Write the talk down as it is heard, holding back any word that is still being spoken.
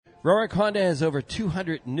Rorick Honda has over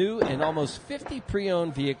 200 new and almost 50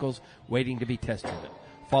 pre-owned vehicles waiting to be test-driven.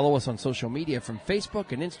 Follow us on social media from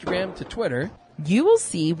Facebook and Instagram to Twitter. You will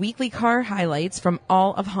see weekly car highlights from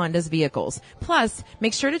all of Honda's vehicles. Plus,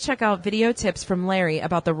 make sure to check out video tips from Larry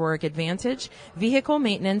about the Rorick Advantage, vehicle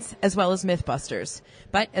maintenance, as well as Mythbusters.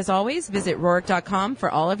 But as always, visit Rorick.com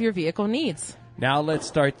for all of your vehicle needs. Now let's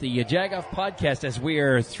start the Jag-Off podcast as we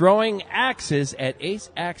are throwing axes at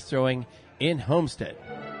Ace Axe Throwing in Homestead.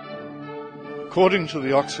 According to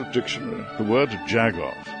the Oxford Dictionary, the word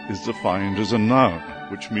jag-off is defined as a noun,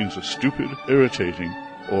 which means a stupid, irritating,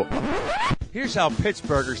 or... Here's how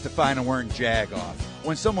Pittsburghers define a word jag-off.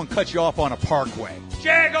 When someone cuts you off on a parkway.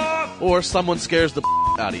 Jag-off! Or someone scares the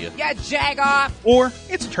out of you. Yeah, jag-off! Or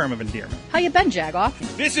it's a term of endearment. How you been, jag-off?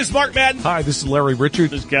 This is Mark Madden. Hi, this is Larry Richard.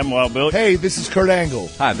 This is Captain Wild Bill. Hey, this is Kurt Angle.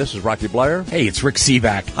 Hi, this is Rocky Blair. Hey, it's Rick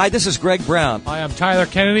Seaback. Hi, this is Greg Brown. Hi, I'm Tyler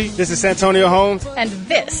Kennedy. This is Santonio Holmes. And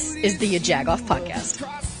this is the Jag-Off Podcast.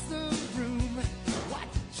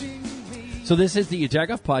 So this is the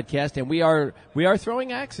Jag-Off podcast, and we are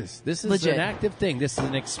throwing axes. This is Legit. an active thing. This is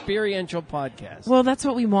an experiential podcast. Well, that's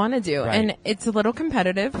what we want to do. Right. And it's a little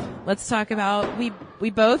competitive. Let's talk about, we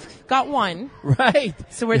both got one. Right.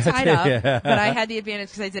 So we're tied up, Yeah. but I had the advantage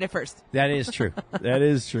because I did it first. That is true. That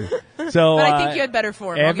is true. So, But I think you had better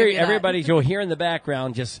form. I'll give you that. Everybody, you'll hear in the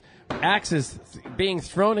background just axes being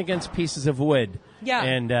thrown against pieces of wood. Yeah.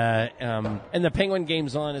 And the Penguin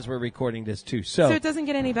game's on as we're recording this too. So it doesn't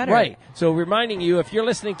get any better. Right. So reminding you, if you're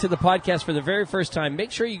listening to the podcast for the very first time,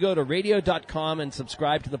 make sure you go to radio.com and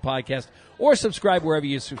subscribe to the podcast, or subscribe wherever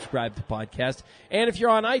you subscribe to the podcast. And if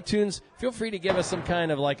you're on iTunes, feel free to give us some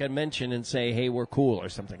kind of like a mention and say, hey, we're cool or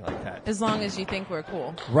something like that. As long as you think we're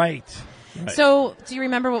cool. Right. So do you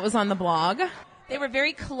remember what was on the blog? They were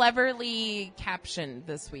very cleverly captioned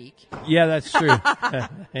this week. Yeah, that's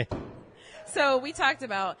true. So we talked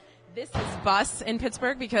about this is bus in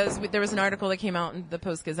Pittsburgh because there was an article that came out in the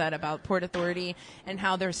Post-Gazette about Port Authority and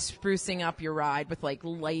how they're sprucing up your ride with like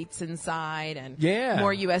lights inside and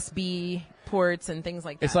more USB ports and things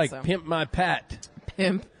like that. It's like Pimp My Pat.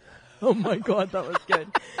 Pimp. Oh my God, that was good.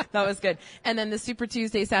 That was good. And then the Super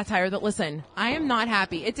Tuesday satire that, listen, I am not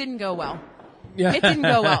happy. It didn't go well. Yeah. It didn't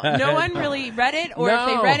go well. No one really read it, or if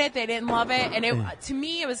they No. read it, they didn't love it. And to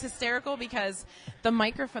me, it was hysterical because the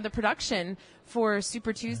microphone, the production for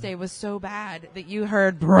Super Tuesday was so bad that you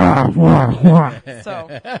heard. So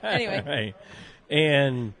anyway, Right.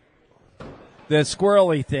 And the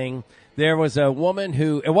squirrely thing. There was a woman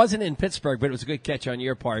who, it wasn't in Pittsburgh, but it was a good catch on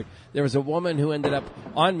your part. There was a woman who ended up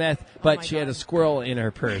on meth, but she had a squirrel in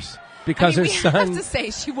her purse. Because her son. I have to say,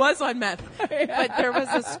 she was on meth, but there was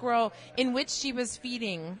a squirrel in which she was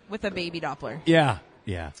feeding with a baby Doppler. Yeah,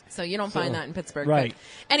 yeah. So you don't find that in Pittsburgh. Right.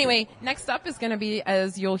 But anyway, next up is going to be,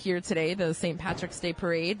 as you'll hear today, the St. Patrick's Day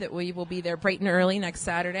Parade that we will be there bright and early next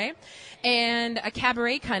Saturday. And a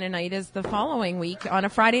cabaret kind of night is the following week on a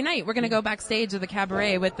Friday night. We're going to go backstage at the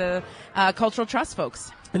cabaret with the Cultural Trust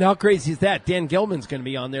folks. And how crazy is that? Dan Gilman's going to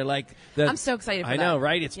be on there I'm so excited for that. I know,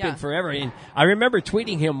 right? It's been forever. And I remember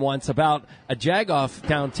tweeting him once about a jag-off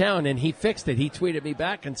downtown, and he fixed it. He tweeted me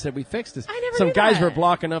back and said, we fixed this. I never Some knew guys that. were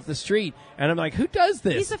blocking off the street, and I'm like, who does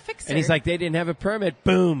this? He's a fixer. And he's like, they didn't have a permit.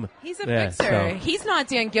 Boom. He's a Yeah, fixer. so- He's not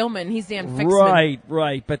Dan Gilman. He's Dan Fixman.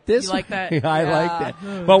 Right. But this, You like that? I Yeah. like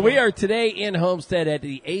that. Well, we are today in Homestead at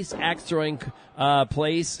the Ace Axe Throwing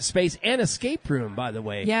space, and escape room, by the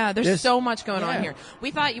way. Yeah, there's so much going on yeah. here. We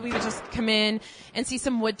thought we would just come in and see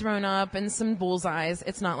some wood thrown up and some bullseyes.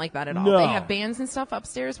 It's not like that at all. No. They have bands and stuff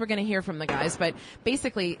upstairs. We're going to hear from the guys, but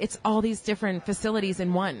basically it's all these different facilities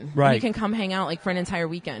in one. Right. You can come hang out like for an entire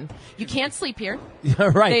weekend. You can't sleep here.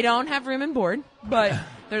 Right. They don't have room and board, but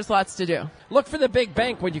there's lots to do. Look for the big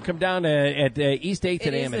bank when you come down at East 8th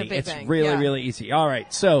and It is Amity. the big It's bank, really, yeah. really easy. All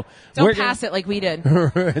right, so Don't pass it like we did.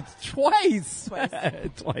 Twice.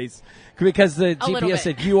 Twice. Because the A little GPS bit.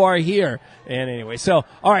 said you are here. And anyway, so,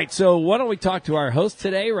 all right, so why don't we talk to our host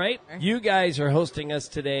today, right? You guys are hosting us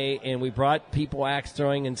today, and we brought people axe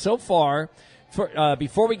throwing, and so far,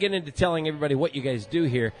 before we get into telling everybody what you guys do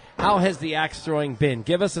here, how has the axe throwing been?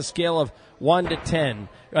 Give us a scale of 1 to 10.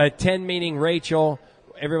 10 meaning Rachel,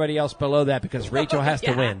 everybody else below that, because Rachel has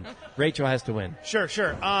to win. Rachel has to win. Sure.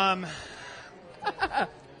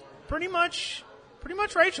 Pretty much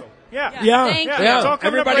Rachel. Yeah. Thank you. It's all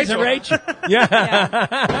coming Everybody's up a Rachel. Rachel.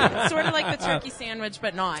 Yeah. Sort of like the turkey sandwich,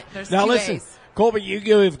 but not. There's Now two listen, A's. Colby,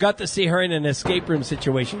 you've got to see her in an escape room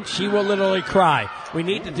situation. She will literally cry. We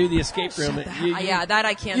need to do the escape room. Yeah, that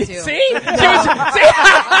I can't do. See?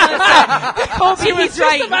 She was He's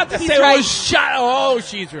right. about to He's say, right. "Oh, shut!" Oh,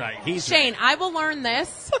 she's right. He's Shane, I will learn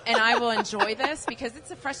this, and I will enjoy this because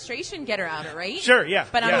it's a frustration getter outer, right? Sure, yeah.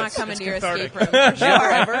 But I'm Yeah, not coming it's to your cathartic. escape room. For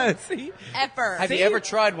sure. Ever? Ever. Have you ever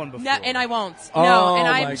tried one before? No, and I won't. Oh, No, and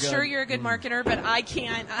my I'm God. sure you're a good marketer, but I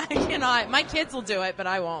can't. I cannot. My kids will do it, but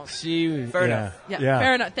I won't. Fair enough. Yeah,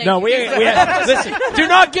 fair enough. Thank no, you. we listen. Do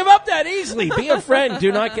not give up that easily. Be a friend.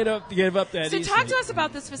 Do not give up that So easily. talk to us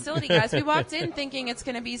about this facility, guys. We walked in thinking it's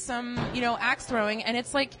going to be some, axe throwing, and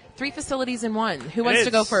it's like 3 facilities in one. Who wants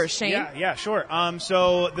to go first? Shane? Yeah, sure.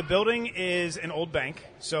 So the building is an old bank,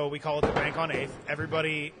 so we call it the Bank on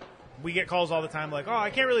 8th. We get calls all the time like, "Oh, I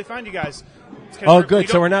can't really find you guys." It's 'cause Oh, good.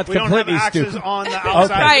 So we're not we don't completely have axes stupid. on the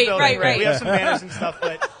outside Right, of the building. right. We have some banners and stuff,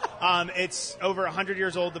 but it's over 100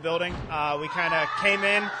 years old, the building. We kind of came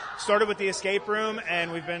in, started with the escape room,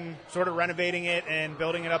 and we've been sort of renovating it and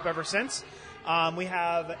building it up ever since. We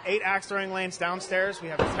have 8 axe throwing lanes downstairs. We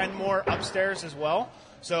have 10 more upstairs as well,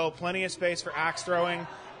 so plenty of space for axe throwing.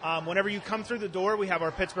 Whenever you come through the door, we have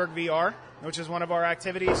our Pittsburgh VR, which is one of our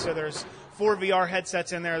activities. So there's 4 VR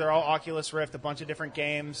headsets in there. They're all Oculus Rift, a bunch of different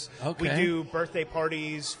games. Okay. We do birthday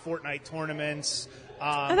parties, Fortnite tournaments.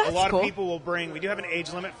 that's A lot cool. of people will bring – we do have an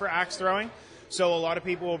age limit for axe throwing. So a lot of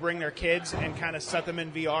people will bring their kids and kind of set them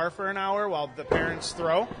in VR for an hour while the parents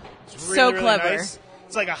throw. It's really, So really clever. nice.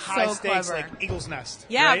 It's like a high-stakes, clever. like Eagle's Nest.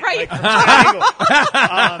 Yeah, right. Like from Triangle.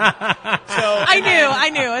 I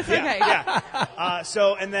knew. It's okay. Yeah.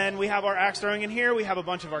 And then we have our axe throwing in here. We have a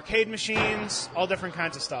bunch of arcade machines, all different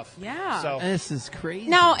kinds of stuff. Yeah. So This is crazy.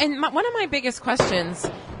 Now, and one of my biggest questions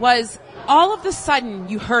was all of the sudden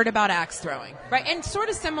you heard about axe throwing, right? And sort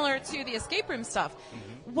of similar to the escape room stuff.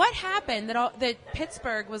 What happened that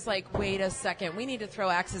Pittsburgh was like, wait a second, we need to throw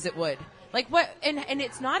axes at wood? Like what? And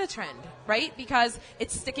it's not a trend, right? Because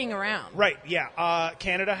it's sticking around. Right. Yeah.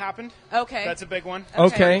 Canada happened. Okay. That's a big one. Okay.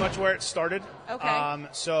 That's pretty much where it started. Okay.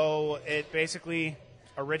 So it basically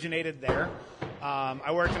originated there.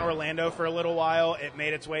 I worked in Orlando for a little while. It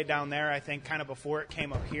made its way down there, I think, kind of before it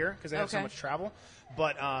came up here because they have so Okay. much travel.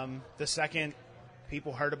 But the second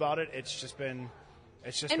people heard about it, it's just been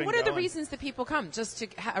And what are the going. reasons that people come? Just to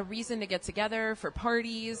a reason to get together, for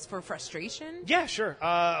parties, for frustration? Yeah, sure.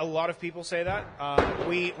 A lot of people say that.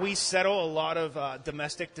 We settle a lot of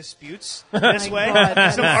domestic disputes this way. God,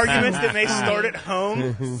 that's Some arguments that may start at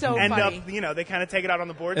home So end funny. up, they kind of take it out on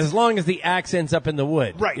the boards. As long as the axe ends up in the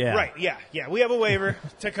wood. Right, Yeah. right, yeah. We have a waiver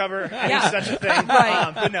to cover Yeah. such a thing.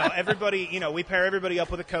 Right. But no, everybody, we pair everybody up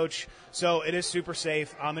with a coach, so it is super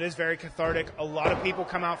safe. It is very cathartic. A lot of people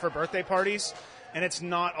come out for birthday parties. And it's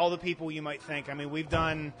not all the people you might think. I mean, we've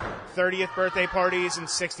done 30th birthday parties and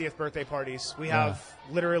 60th birthday parties. We have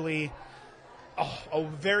literally a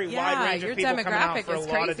very wide range your of people coming out demographic for a is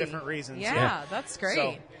lot of crazy. different reasons. Yeah, that's great.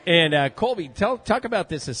 So, And Colby, talk about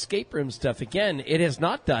this escape room stuff again. It has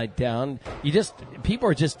not died down. People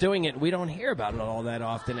are just doing it. We don't hear about it all that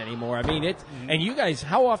often anymore. I mean, and you guys,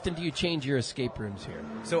 how often do you change your escape rooms here?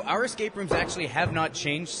 So our escape rooms actually have not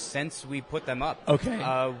changed since we put them up.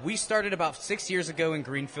 Okay. We started about 6 years ago in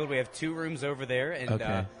Greenfield. We have 2 rooms over there, and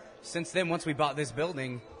Okay. since then, once we bought this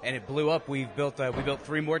building and it blew up, we built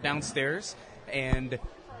 3 more downstairs, and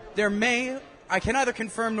I can neither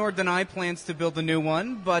confirm nor deny plans to build a new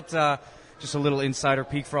one, but just a little insider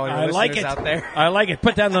peek for all your listeners like it. out there. I like it.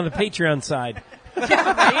 Put that on the Patreon side.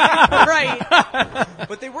 Right.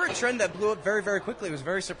 But they were a trend that blew up very, very quickly. It was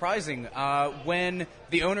very surprising. When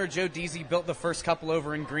the owner, Joe Deasy, built the first couple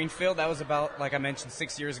over in Greenfield, that was about, like I mentioned,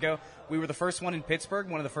 6 years ago. We were the first one in Pittsburgh,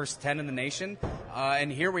 one of the first 10 in the nation.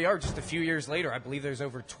 And here we are just a few years later. I believe there's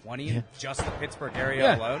over 20 in just the Pittsburgh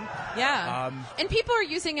area alone. Yeah. And people are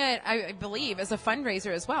using it, I believe, as a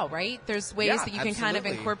fundraiser as well, right? There's ways that you can kind of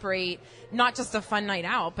absolutely. incorporate not just a fun night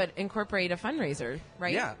out, but incorporate a fundraiser,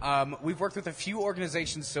 right? Yeah. We've worked with a few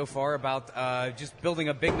organizations so far about just building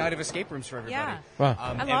a big night of escape rooms for everybody. Yeah. Wow.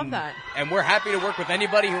 I love that. And we're happy to work with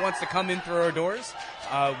anybody who wants to come in through our doors.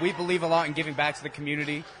 We believe a lot in giving back to the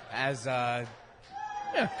community as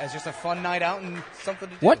just a fun night out and something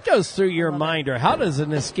to do. What goes through your mind, or how does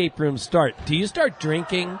an escape room start? Do you start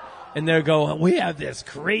drinking and they go, we have this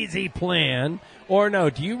crazy plan? Or no,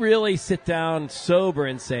 do you really sit down sober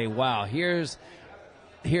and say, wow, here's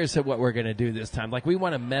what we're going to do this time? Like, we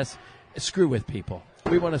want to screw with people.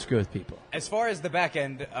 We want to screw with people. As far as the back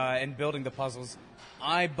end and building the puzzles,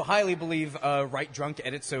 I highly believe write drunk,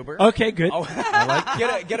 edit sober. Okay, good.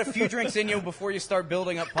 Get a few drinks in you before you start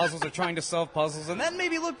building up puzzles or trying to solve puzzles, and then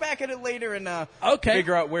maybe look back at it later and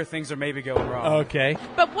figure out where things are maybe going wrong. Okay.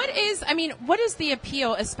 But what is the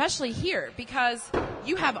appeal, especially here? Because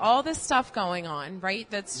you have all this stuff going on, right?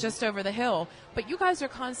 That's just over the hill, but you guys are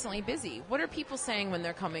constantly busy. What are people saying when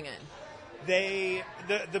they're coming in?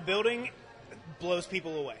 The building blows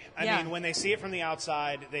people away. I mean, when they see it from the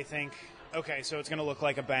outside, they think, okay, so it's going to look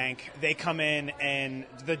like a bank. They come in, and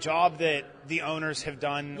the job that the owners have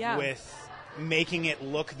done with making it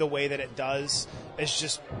look the way that it does is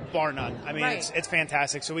just bar none. I mean, it's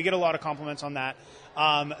fantastic. So we get a lot of compliments on that.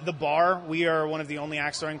 The bar, we are one of the only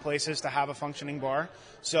axe throwing places to have a functioning bar.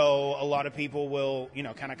 So a lot of people will,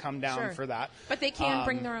 kind of come down for that. But they can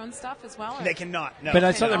bring their own stuff as well? Or? They cannot, no. But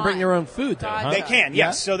I saw them bring their own food, though. Huh? They can,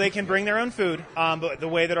 yes. So they can bring their own food. But the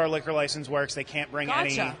way that our liquor license works, they can't bring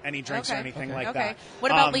any drinks or anything like that.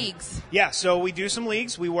 What about leagues? Yeah, so we do some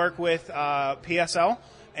leagues. We work with PSL.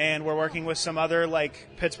 And we're working with some other, like,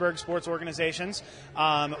 Pittsburgh sports organizations.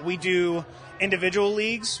 We do individual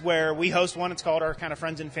leagues where we host one. It's called our kind of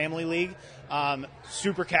Friends and Family League.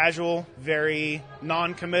 Super casual, very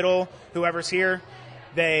non-committal. Whoever's here,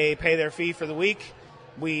 they pay their fee for the week.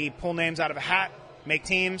 We pull names out of a hat, make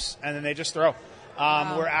teams, and then they just throw.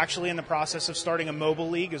 We're actually in the process of starting a mobile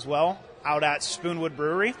league as well out at Spoonwood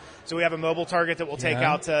Brewery. So we have a mobile target that we'll take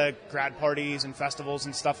out to grad parties and festivals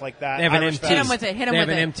and stuff like that. They have an MT. Hit them with it. They have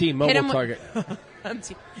an MT mobile target.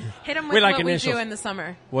 Hit them with like what initials. we do in the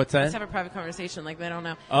summer. What's that? Let's have a private conversation like they don't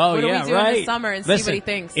know. Oh, what yeah, do we do in the summer and see what he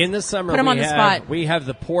thinks? In the summer, Put him on the spot. We have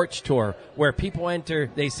the porch tour where people enter.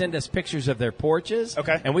 They send us pictures of their porches.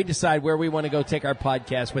 Okay. And we decide where we want to go take our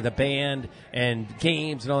podcast with a band and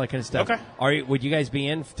games and all that kind of stuff. Okay. Would you guys be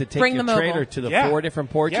in to take Bring your the trailer mobile. to the 4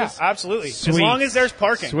 different porches? Yeah, absolutely. Sweet. As long as there's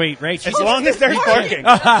parking. Sweet, right? As long as there's parking. It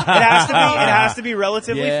has to be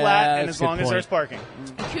relatively flat, and as long as there's parking.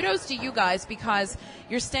 Kudos to you guys because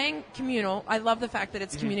you're staying communal. I love the fact that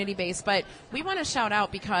it's community-based, but we want to shout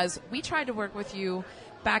out because we tried to work with you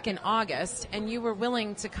back in August, and you were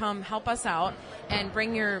willing to come help us out and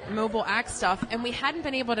bring your mobile axe stuff, and we hadn't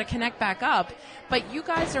been able to connect back up, but you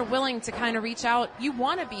guys are willing to kind of reach out. You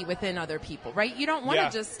want to be within other people, right? You don't want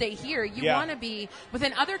to just stay here. You want to be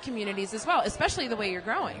within other communities as well, especially the way you're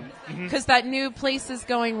growing. Because that new place is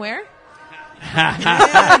going where? We'll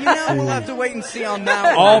have to wait and see on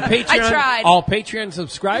that All one. Patreon, all Patreon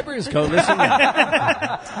subscribers go listen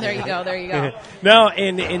now. There you go. No,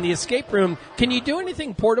 in the escape room, can you do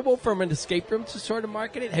anything portable from an escape room to sort of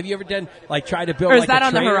market it? Have you ever done try to build? Or is like that a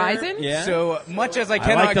on the trailer? horizon? Yeah. So much as I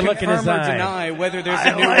cannot confirm or deny whether there's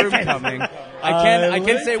a new room coming, I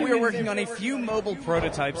can say we are working on a few mobile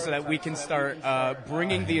prototypes so that we can start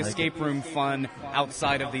bringing the escape room fun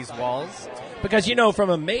outside of these walls. Because,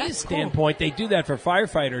 from a maze standpoint, they do that for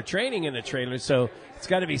firefighter training in the trailer, so it's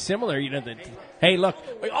got to be similar. Hey, look,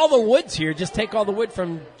 all the wood's here. Just take all the wood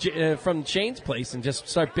from Shane's place and just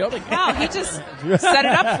start building it. Wow, he just set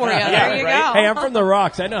it up for you. There you go. Hey, I'm from the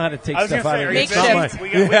Rocks. I know how to take stuff out of here. Makeshift.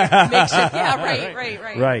 Makeshift. Yeah,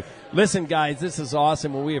 right. Right. Listen, guys, this is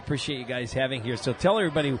awesome. Well, we appreciate you guys having here. So tell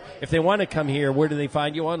everybody, if they want to come here, where do they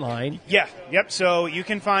find you online? Yep. So you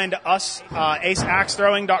can find us,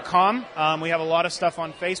 aceaxethrowing.com. We have a lot of stuff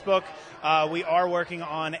on Facebook. We are working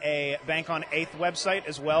on a Bank on 8th website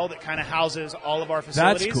as well that kind of houses all of our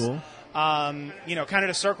facilities. That's cool. Kind of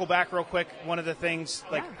to circle back real quick, one of the things,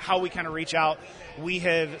 how we kind of reach out, we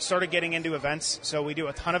have started getting into events, so we do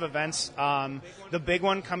a ton of events. The big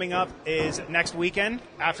one coming up is next weekend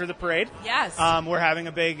after the parade. Yes. We're having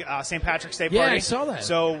a big St. Patrick's Day party. Yeah, I saw that.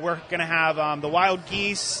 So we're going to have the Wild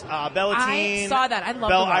Geese, Bellatine. I saw that. I love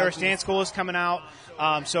Bell the Wild Irish Geese. Dance School is coming out.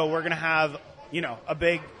 So we're going to have a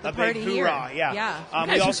big hoorah. Here. Yeah. You guys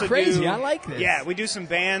we also are crazy. do, I like this. Yeah, we do some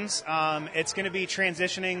bands. It's going to be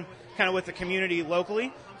transitioning kind of with the community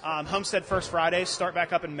locally. Homestead First Fridays start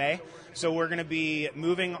back up in May. So we're going to be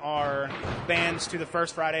moving our bands to the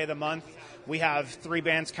first Friday of the month. We have 3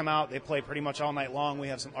 bands come out. They play pretty much all night long. We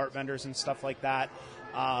have some art vendors and stuff like that.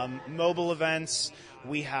 Mobile events.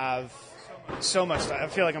 We have so much stuff. I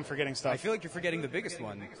feel like I'm forgetting stuff. I feel like you're forgetting the biggest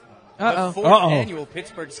one. Uh-oh. The 4th annual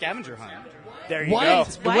Pittsburgh Scavenger Hunt. There you go.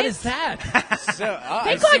 What is that?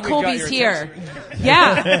 Thank God Colby's here.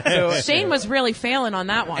 Yeah. Shane was really failing on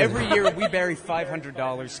that one. Every year we bury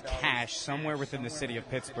 $500 cash somewhere within the city of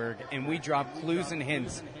Pittsburgh, and we drop clues and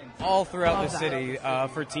hints all throughout the city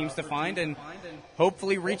for teams to find. And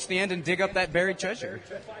hopefully reach the end and dig up that buried treasure.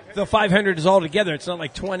 The 500 is all together. It's not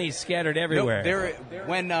like 20 scattered everywhere.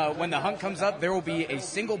 No, when the hunt comes up, there will be a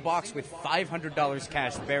single box with $500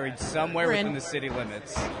 cash buried somewhere within the city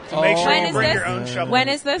limits. So make sure When you is bring this? your own shovel. When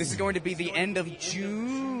is this? This is going to be the end of July.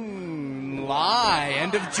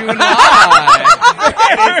 End of July.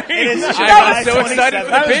 It is I'm July so excited 27th.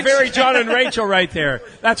 for That the was pitch. very John and Rachel right there.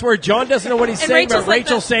 That's where John doesn't know what he's And saying, Rachel's but like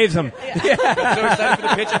Rachel the- saves him. I'm so excited for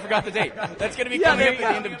the pitch, I forgot the date. That's going to be Yeah, coming there up you at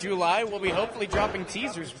the go. end of July. We'll be hopefully dropping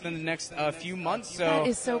teasers within the next few months. So That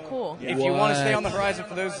is so cool. if you want to stay What? on the horizon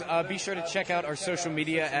for those, be sure to check out our social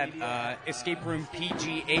media at Escape Room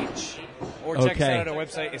PGH, or check us Okay. out at our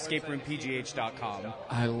website, escaperoompgh.com.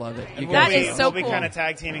 I love it. You That guys- is so We'll be cool. kind of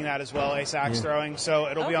tag teaming that as well, Ace Axe Throwing. So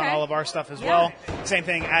it'll be on Okay. all of our stuff as Yeah. well. Same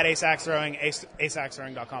thing at Ace Axe Throwing,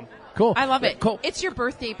 aceaxethrowing.com. Cool. I love it. Cool. It's your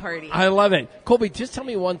birthday party. I love it. Colby, just tell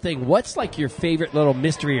me one thing. What's like your favorite little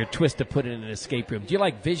mystery or twist to put in an escape room? Do you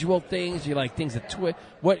like visual things? Do you like things that twist?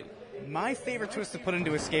 What? My favorite twist to put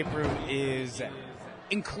into Escape Room is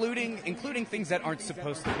including things that aren't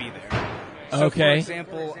supposed to be there. So, Okay. for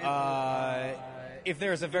example, if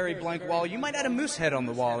there's a very blank wall, you might add a moose head on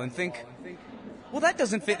the wall and think, well, that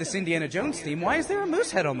doesn't fit this Indiana Jones theme. Why is there a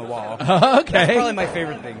moose head on the wall? Okay. That's probably my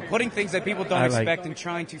favorite thing. Putting things that people don't I like- expect and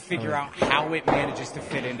trying to figure out how it manages to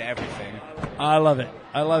fit into everything. I love it.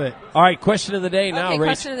 I love it. All right, question of the day now, Okay, Rach.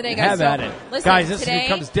 question of the day, guys. Have So, at it. listen, Guys, this today-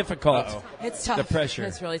 becomes difficult. Uh-oh. It's tough. The pressure.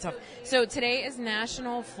 It's really tough. So today is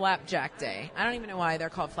National Flapjack Day. I don't even know why they're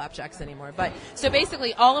called flapjacks anymore. But so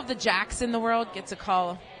basically, all of the jacks in the world get to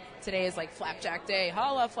call. Today is like Flapjack Day.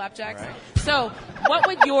 Holla, flapjacks. Right. So, what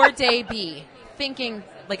would your day be? Thinking,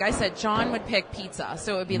 like I said, John would pick pizza,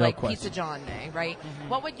 so it would be No like question. Pizza John Day, right?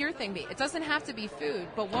 What would your thing be? It doesn't have to be food,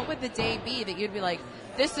 but what would the day be that you'd be like,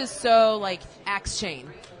 this is so like axe chain,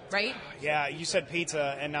 right? Yeah, you said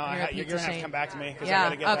pizza, and now You're a you're pizza going to have to chain. come back to me because Yeah, I got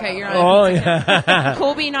to get okay, that you're out. on. Oh, yeah.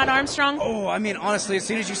 Colby, not Armstrong. Oh, I mean, honestly, as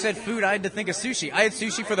soon as you said food, I had to think of sushi. I had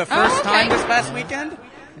sushi for the first okay. time this past weekend,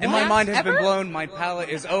 and my What? mind has been Ever? blown. My palate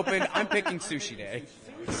is open. I'm picking sushi day.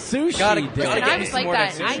 Sushi Gotta- day. gotta And get I me was some like more of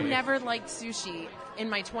that. that I sushi. never liked sushi in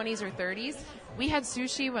my 20s or 30s. We had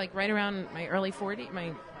sushi like right around my early 40s.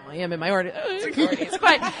 I am in my 40s,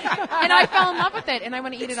 but and I fell in love with it, and I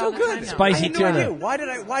want to eat it all the time now. Spicy I had no tuna. idea. Why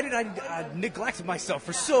did I negt myself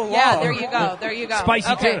for so long? Yeah, there you go. There you go.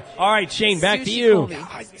 Spicy okay. tuna. All right, Shane, back to Sushi you. Colby.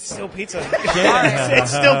 It's still pizza.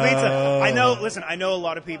 It's still pizza. I know. Listen, I know a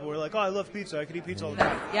lot of people who are like, "Oh, I love pizza. I could eat pizza all the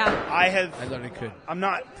time." Yeah. I have. I thought it could. I'm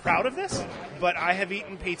not proud of this, but I have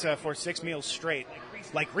eaten pizza for 6 meals straight,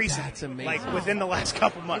 like recently, That's amazing. like within the last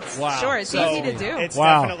couple months. Wow. Sure, it's So easy to do. It's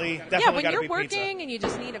Wow. definitely Yeah, when gotta you're be working pizza. and you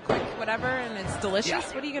just need a quick whatever and it's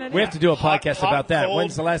delicious, what are you going to do? We have to do a Hot- podcast hot, about that. cold.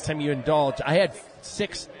 When's the last time you indulged? I had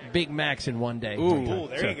 6 Big Macs in one day. Ooh,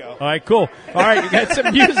 there you go. All right, cool. All right, you got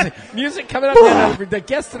some music coming up. And the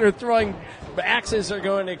guests that are throwing axes are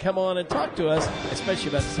going to come on and talk to us, especially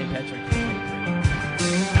about the St. Patrick's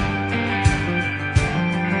Day.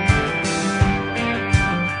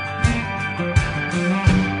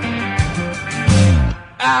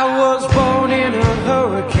 I was born in a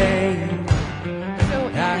hurricane.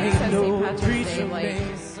 So I it ain't says no St. Patrick's Day, preacher like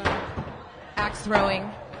man. axe throwing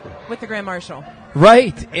with the Grand Marshal.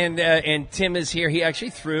 Right, and Tim is here. He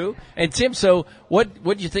actually threw. And Tim, so what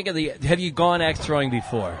did you think of the? Have you gone axe throwing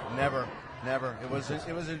before? Never. It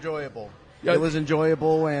was enjoyable. Yeah. It was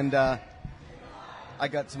enjoyable, and I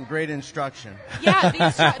got some great instruction. Yeah,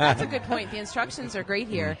 that's a good point. The instructions are great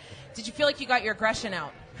here. Did you feel like you got your aggression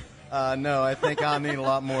out? No, I think I'll need a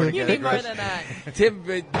lot more to You get need more aggression. than that. Tim,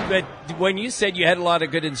 but when you said you had a lot of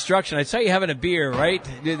good instruction, I saw you having a beer, right?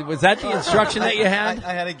 Was that the instruction that you had?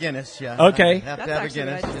 I had a Guinness, yeah. Okay. I have That's to have a actually what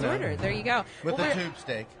I Guinness, just you know, ordered. There you go. with Well, a we're- tube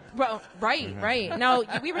steak. Well, right. Now,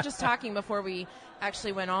 we were just talking before we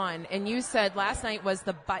actually went on, and you said last night was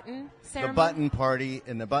the button ceremony? The button party,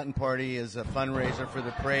 and the button party is a fundraiser for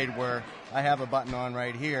the parade where I have a button on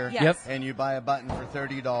right here. Yes. Yep. And you buy a button for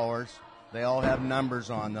 $30. They all have numbers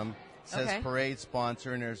on them. It says Okay. parade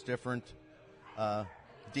sponsor, and there's different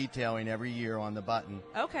detailing every year on the button.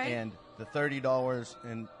 Okay. And the $30,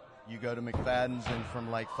 and you go to McFadden's, and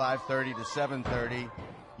from like 5:30 to 7:30,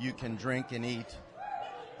 you can drink and eat.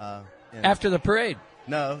 After the parade?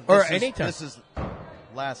 No. Or this is- anytime? This is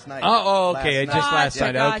last night. Oh, okay. Just last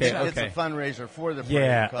night. Gotcha. Okay. It's a fundraiser for the parade.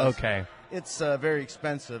 Yeah, because okay. it's very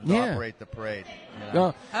expensive to operate the parade. You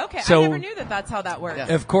know? Well, Okay, so, I never knew that that's how that works.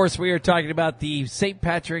 Of course, we are talking about the St.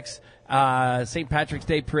 Patrick's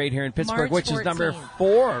Day Parade here in Pittsburgh, March which is 14th. number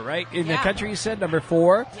 4, right? In the country, you said number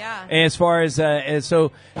 4. Yeah. As far as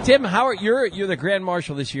so, Tim, you're the Grand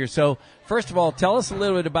Marshal this year. So, first of all, tell us a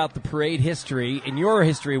little bit about the parade history and your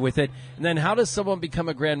history with it, and then how does someone become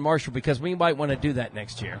a Grand Marshal? Because we might want to do that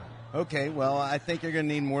next year. Okay, well, I think you're going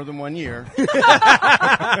to need more than 1 year. Wait.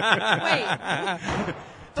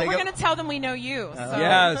 But we're going to tell them we know you. So.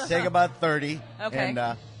 Yes. Take about 30. Okay.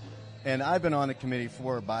 And I've been on the committee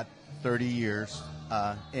for about 30 years.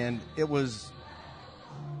 And it was,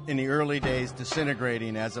 in the early days,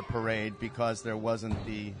 disintegrating as a parade because there wasn't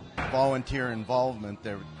the volunteer involvement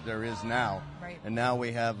there is now. Right. And now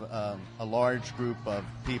we have a large group of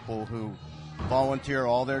people who volunteer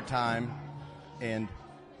all their time. And,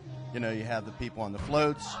 you know, you have the people on the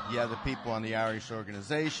floats, you have the people on the Irish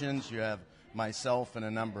organizations, you have myself and a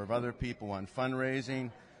number of other people on fundraising.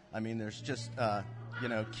 I mean, there's just,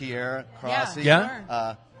 Kiera Crossie.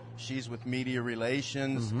 Yeah. She's with media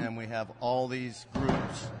relations, and we have all these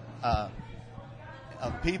groups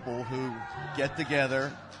of people who get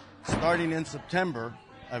together starting in September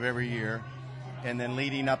of every year, and then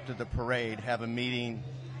leading up to the parade, have a meeting.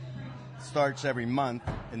 Starts every month,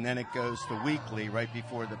 and then it goes to weekly right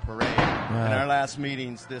before the parade. And our last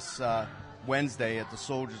meeting's this Wednesday at the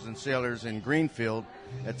Soldiers and Sailors in Greenfield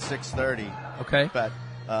at 6:30. Okay. But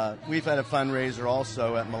we've had a fundraiser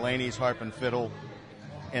also at Mulaney's Harp and Fiddle,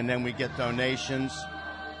 and then we get donations,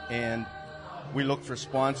 and we look for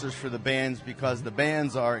sponsors for the bands because the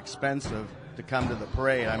bands are expensive to come to the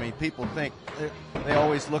parade. I mean, people think, they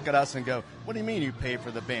always look at us and go, what do you mean you pay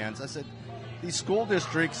for the bands? I said, these school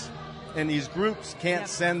districts and these groups can't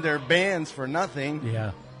send their bands for nothing.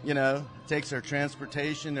 Yeah. You know, it takes their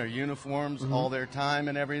transportation, their uniforms, all their time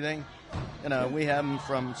and everything. You know, we have them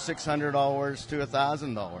from $600 to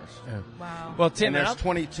 $1,000. Wow. Well, Tim, and there's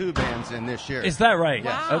 22 bands in this year. Is that right?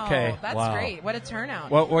 Wow. Okay. That's wow. great. What a turnout.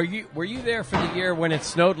 Well, were you there for the year when it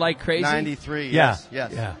snowed like crazy? 93, yes.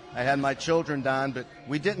 Yeah. I had my children down, but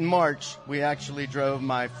we didn't march. We actually drove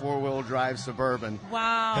my four-wheel drive Suburban.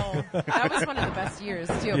 Wow. That was one of the best years,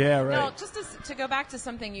 too. Yeah, right. Now, just to go back to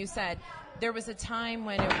something you said, there was a time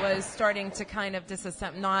when it was starting to kind of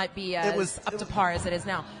not be as up to par as it is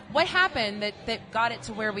now. What happened that got it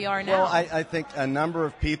to where we are now? Well, I think a number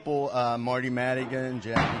of people, Marty Madigan,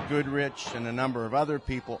 Jackie Goodrich, and a number of other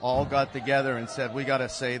people all got together and said, we got to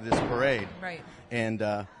save this parade. Right. And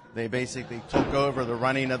they basically took over the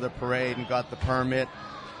running of the parade and got the permit.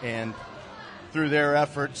 And through their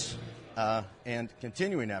efforts and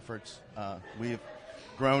continuing efforts, we've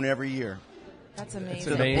grown every year. That's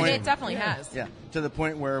amazing. To the point, it definitely has. Yeah, to the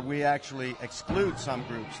point where we actually exclude some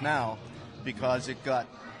groups now because it got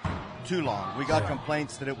too long. We got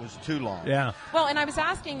complaints that it was too long. Yeah. Well, and I was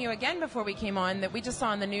asking you again before we came on that we just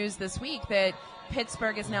saw in the news this week that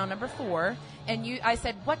Pittsburgh is now number 4, and I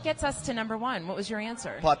said, what gets us to number 1? What was your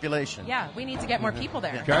answer? Population. Yeah, we need to get more people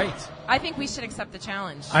there. Great. I think we should accept the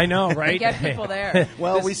challenge. I know, right? Get people there.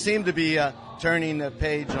 Well, we seem to be turning the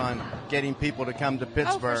page on getting people to come to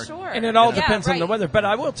Pittsburgh. Oh, for sure. And it all depends on the weather. But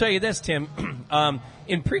I will tell you this, Tim.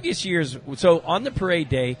 In previous years, so on the parade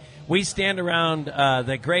day, we stand around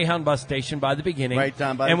the Greyhound bus station by the beginning. Right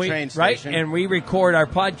down by the train station. Right, and we record our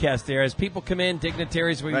podcast there. As people come in,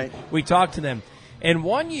 dignitaries, we talk to them. And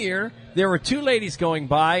one year, there were 2 ladies going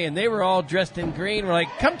by, and they were all dressed in green. We're like,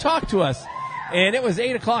 come talk to us. And it was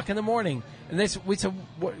 8 o'clock in the morning. And we said,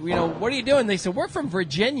 what are you doing? They said, we're from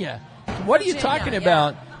Virginia. What are you talking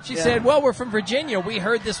about? She said, well, we're from Virginia. We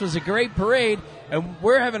heard this was a great parade, and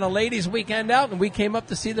we're having a ladies' weekend out, and we came up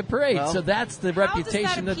to see the parade. Well, so that's the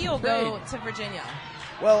reputation of the parade. How does that appeal go to Virginia?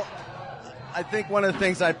 Well, I think one of the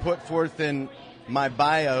things I put forth in my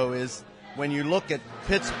bio is when you look at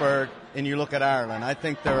Pittsburgh and you look at Ireland, I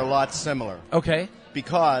think they're a lot similar. Okay.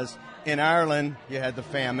 Because in Ireland, you had the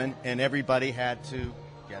famine, and everybody had to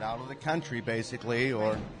get out of the country, basically,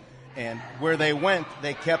 and where they went,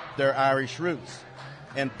 they kept their Irish roots.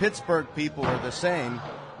 And Pittsburgh people are the same.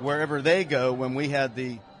 Wherever they go, when we had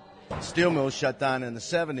the steel mills shut down in the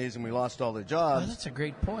 70s and we lost all the jobs. Oh, that's a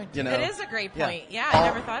great point. It is a great point. Yeah, I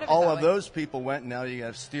never thought of it all that of way. those people went. Now you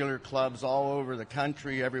have Steeler clubs all over the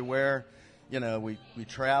country, everywhere. You know, we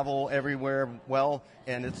travel everywhere. Well,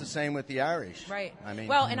 and it's the same with the Irish. Right. I mean,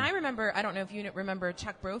 well, and I remember, I don't know if you remember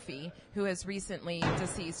Chuck Brophy, who has recently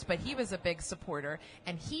deceased, but he was a big supporter,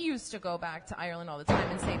 and he used to go back to Ireland all the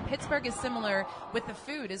time and say Pittsburgh is similar with the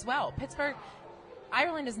food as well. Pittsburgh,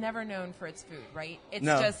 Ireland is never known for its food, right? It's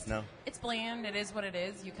it's bland. It is what it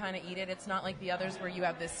is. You kind of eat it. It's not like the others where you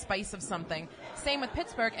have this spice of something. Same with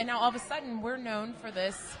Pittsburgh. And now all of a sudden we're known for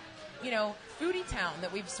this, foodie town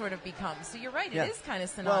that we've sort of become. So you're right. It is kind of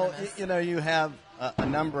synonymous. Well, you have a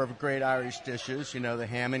number of great Irish dishes. The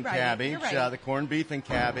ham and cabbage, the corned beef and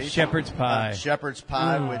cabbage. Shepherd's pie. Shepherd's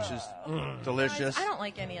pie, which is delicious. I don't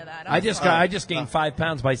like any of that. I just gained 5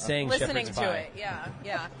 pounds by saying listening shepherd's to pie. it.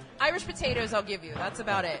 Yeah. Irish potatoes I'll give you. That's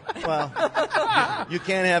about it. Well, you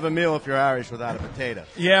can't have a meal if you're Irish without a potato.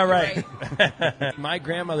 Yeah, right. My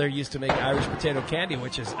grandmother used to make Irish potato candy,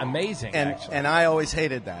 which is amazing, actually. And I always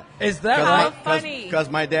hated that. Is that How funny? Because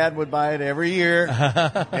my dad would buy it every year,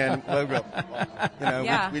 and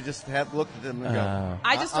we just have looked at them and go.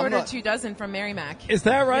 I just ordered 2 dozen from Mary Mac. Is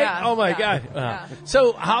that right? Yeah, oh, my God. Yeah.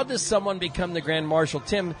 So how does someone become the Grand Marshal?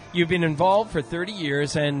 Tim, you've been involved for 30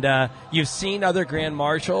 years, and you've seen other Grand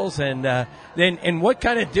Marshals, and what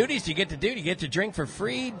kind of duties do you get to do? Do you get to drink for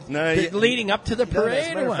free leading up to the parade?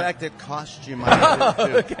 As a matter of fact, it costs you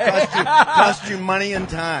money. Costs you money and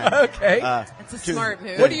time. Okay. That's a smart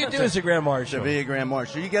move. What do you do as a Grand Marshal? To be a Grand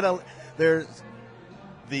Marshal. There's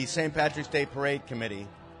the St. Patrick's Day Parade Committee,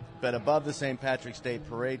 but above the St. Patrick's Day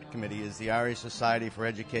Parade Committee is the Irish Society for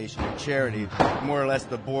Education and Charity, more or less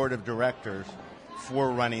the board of directors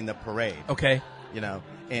for running the parade. Okay.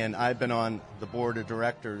 And I've been on the board of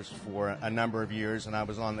directors for a number of years, and I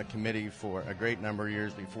was on the committee for a great number of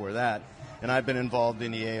years before that. And I've been involved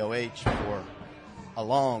in the AOH for a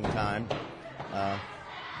long time.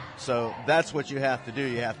 So that's what you have to do.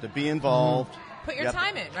 You have to be involved. Put your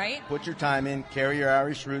time in, right? Put your time in. Carry your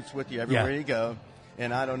Irish roots with you everywhere you go.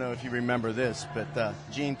 And I don't know if you remember this, but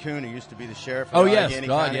Gene Coon, who used to be the sheriff of Allegheny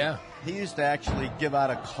County, he used to actually give out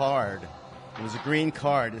a card. It was a green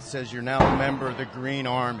card. It says you're now a member of the Green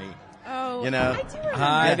Army. Oh, I do remember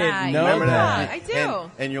I didn't know that. I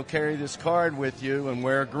do. And you'll carry this card with you and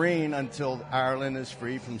wear green until Ireland is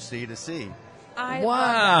free from sea to sea.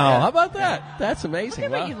 Wow. How about that? That's amazing.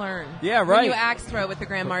 Look at what you learn. Yeah, right. When you axe throw with the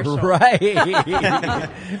Grand Marshal. Right.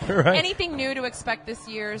 Anything new to expect this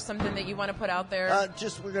year? Something that you want to put out there?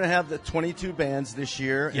 We're going to have the 22 bands this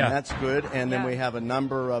year, and that's good. And then we have a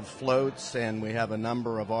number of floats, and we have a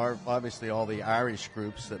number of obviously all the Irish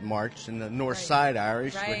groups that march, and the North Side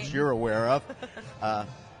Irish, which you're aware of.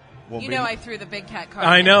 I threw the Big Cat card.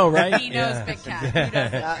 I know, right? He knows Big Cat.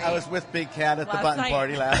 I was with Big Cat at the button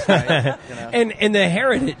party last night. And the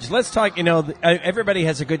heritage. Let's talk. Everybody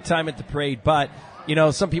has a good time at the parade, but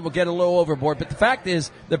some people get a little overboard. But the fact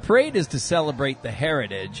is, the parade is to celebrate the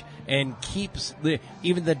heritage and keeps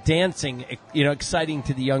even the dancing, exciting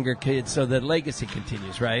to the younger kids, so the legacy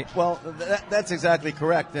continues. Right? Well, that's exactly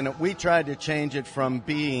correct. And we tried to change it from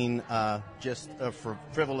being just a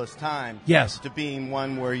frivolous time, to being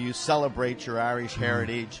one where you celebrate your Irish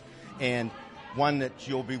heritage, and one that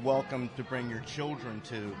you'll be welcome to bring your children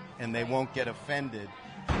to, and they won't get offended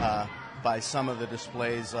by some of the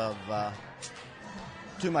displays of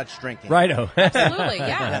too much drinking. Righto. Absolutely,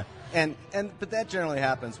 yeah. But that generally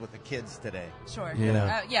happens with the kids today. Sure.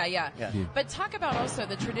 But talk about also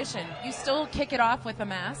the tradition. You still kick it off with a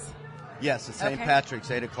mass? Yes, it's St.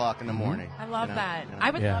 Patrick's, 8 o'clock in the morning. I love that.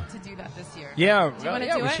 I would love to do that this year. Yeah, do you want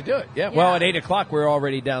to do it? We should do it. Yeah. Well, at 8 o'clock, we're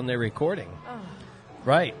already down there recording. Oh.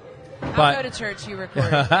 Right. I'll go to church, you record.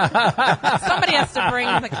 Somebody has to bring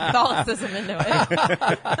the Catholicism into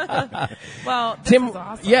it. Well, this Tim, is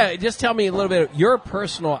awesome. Yeah, just tell me a little bit of your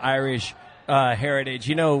personal Irish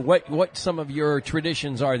heritage. What some of your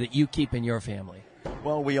traditions are that you keep in your family.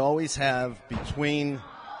 Well, we always have, between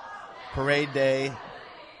parade day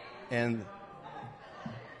and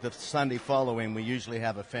the Sunday following, we usually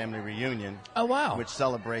have a family reunion. Oh, wow. Which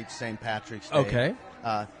celebrates St. Patrick's Day. Okay.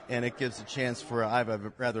 And it gives a chance I have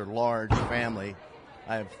a rather large family.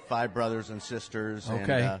 I have 5 brothers and sisters,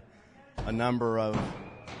 and a number of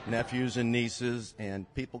nephews and nieces,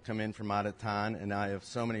 and people come in from out of town, and I have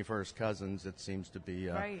so many first cousins. It seems to be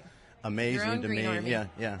amazing to me. Army.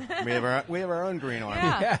 Yeah. We have our own Green Army.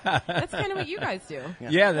 Yeah. That's kind of what you guys do.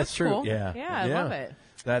 Yeah, that's true. Cool. Yeah, I love it.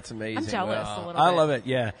 That's amazing. I'm jealous a little bit. I love it.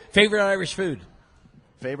 Yeah. Favorite Irish food?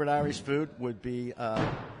 Favorite Irish food would be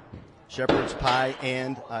shepherd's pie,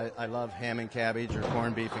 and I love ham and cabbage or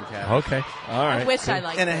corned beef and cabbage. Okay. All right. I wish I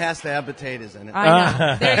liked And it it. has to have potatoes in it. I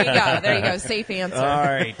know. There you go. Safe answer. All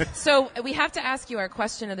right. So we have to ask you our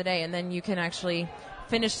question of the day, and then you can actually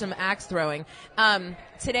finish some axe throwing.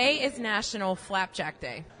 Today is National Flapjack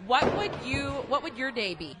Day. What would your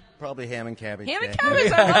day be? Probably ham and cabbage. Ham and day.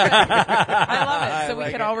 cabbage. I love it. I love it. So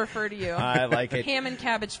we could all refer to you. I like it. Ham and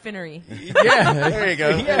cabbage finnery. Yeah. There you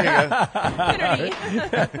go. Finnery.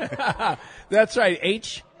 That's right.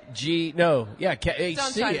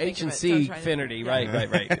 H&C, H&C Finnerty.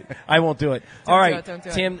 Right. I won't do it. Don't All right, do it.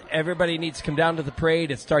 Tim, everybody needs to come down to the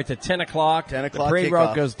parade. It starts at 10 o'clock. 10 o'clock The parade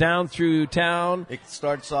route kickoff. goes down through town. It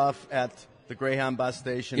starts off at the Greyhound bus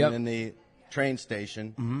station Yep. and the train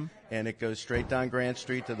station, and it goes straight down Grant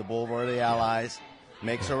Street to the Boulevard of the Allies,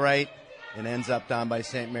 makes a right, and ends up down by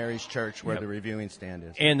St. Mary's Church where the reviewing stand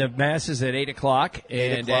is. And the mass is at 8 o'clock.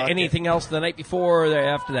 8 And o'clock. Anything else the night before or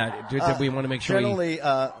after that? We want to make sure Generally,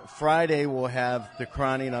 Friday we'll have the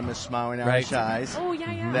crowning on Miss Smiling Irish Eyes. Oh,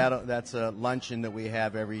 yeah. That's a luncheon that we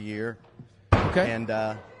have every year. Okay. And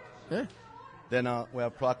then we'll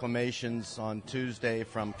have proclamations on Tuesday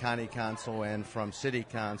from County Council and from City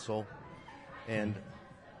Council. And,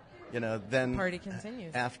 then Party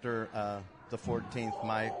continues. after the 14th,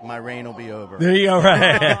 my reign will be over. There you go,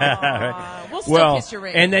 right. We'll still kiss your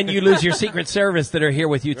ring. And then you lose your Secret Service that are here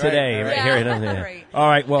with you today. Right. Here, Right. All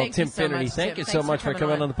right, well, Thank Tim you so Finnerty, much, thank Tim. you so Thanks much for for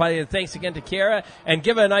coming coming on the podcast. Thanks again to Kara, and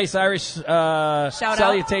give a nice Irish out.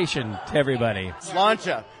 salutation to everybody.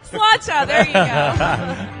 Sláinte. Sláinte, there you go.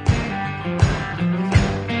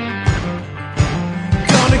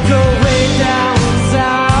 Gonna go way down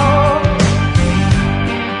south.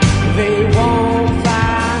 They won't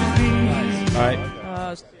find me. All right.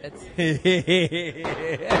 It's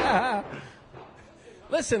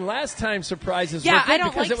Listen, last time surprises Yeah, were good I don't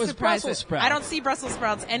because like it was surprises. Brussels sprouts. I don't see Brussels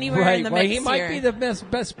sprouts anywhere Right. in the Well, mix he might here. be the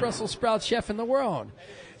best Brussels sprout chef in the world.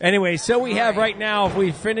 Anyway, so we have right now, if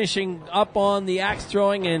we're finishing up on the axe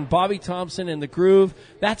throwing and Bobby Thompson and the Groove.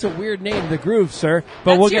 That's a weird name, the Groove, sir.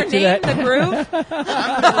 But That's we'll your get to name, that. the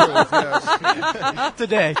Groove?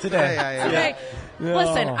 Today. Okay. No.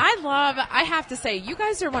 Listen, I have to say, you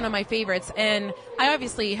guys are one of my favorites, and I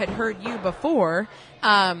obviously had heard you before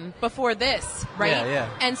this, right? Yeah.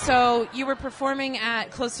 And so you were performing at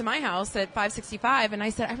close to my house at 565, and I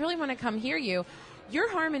said, I really want to come hear you. Your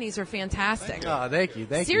harmonies are fantastic. Oh, thank you.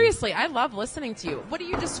 Seriously, I love listening to you. What do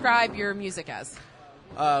you describe your music as?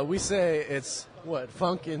 We say it's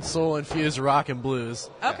funk and soul infused rock and blues.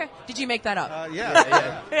 Okay. Did you make that up?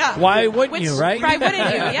 Yeah. Yeah. Why wouldn't you, right? Why wouldn't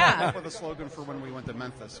you? Yeah. For the slogan for when we went to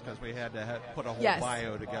Memphis, because we had to put a whole Yes.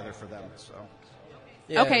 bio together for them. So.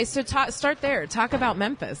 Yeah. Okay, so start there. Talk about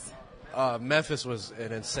Memphis. Memphis was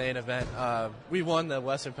an insane event. We won the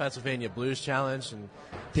Western Pennsylvania Blues Challenge, and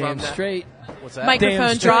Damn from that, straight. What's that?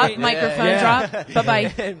 Microphone drop. Microphone drop.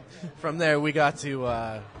 Bye-bye. And from there, we got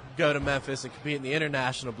to go to Memphis and compete in the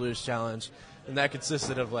International Blues Challenge, and that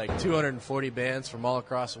consisted of 240 bands from all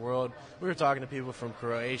across the world. We were talking to people from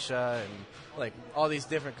Croatia and all these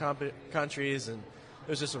different countries, and it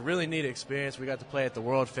was just a really neat experience. We got to play at the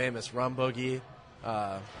world famous Rum Boogie.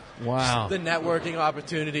 Wow. The networking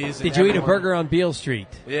opportunities. Did you eat a burger on Beale Street?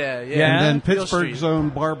 Yeah. Yeah? And then Beale Pittsburgh's Street. own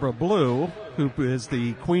Barbara Blue, who is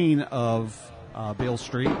the queen of Beale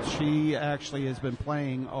Street, she actually has been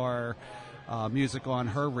playing our music on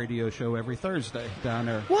her radio show every Thursday down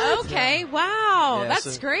there. Okay, wow. Yeah,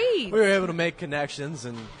 That's so great. We were able to make connections,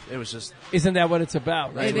 and it was just Isn't that what it's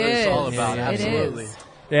about? that's It what it's all is. about. It Absolutely. is.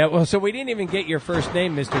 Yeah, well, so we didn't even get your first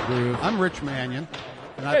name, Mr. Groove. I'm Rich Mannion,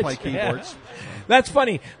 and I play keyboards. That's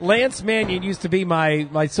funny. Lance Mannion used to be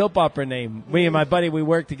my soap opera name. Me and my buddy, we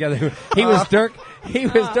worked together. He was Dirk. He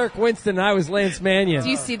was Dirk Winston. And I was Lance Mannion. Do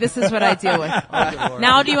you see? This is what I deal with.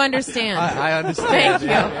 Now do you understand? I understand. Thank you.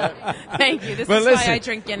 Yeah. Thank you. This But is listen, why I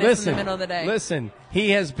drink Guinness in the middle of the day. Listen, he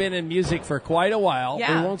has been in music for quite a while.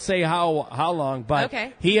 Yeah. We won't say how long, but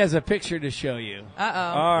Okay. he has a picture to show you. Uh-oh.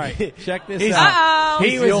 All right, check this He's- out. Uh-oh. He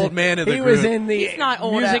He's was the old man of the He was group. in the He's not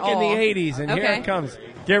old music at in the all. 80s, and here Okay. it comes.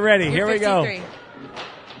 Get ready. You're Here we go. 53.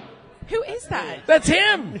 Who is that? That's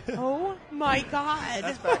him. Oh my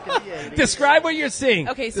God. Describe what you're seeing.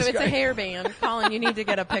 Okay, so it's a hairband. Colin, you need to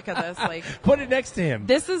get a pic of this. Put it next to him.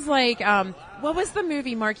 This is what was the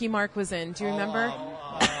movie Marky Mark was in? Do you remember?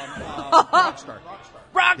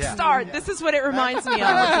 Rockstar. This is what it reminds me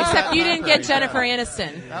of. Except you didn't get Jennifer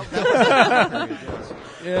Aniston.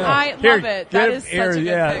 Yeah. I love it. That is such a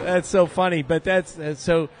good pic. That's so funny. But that's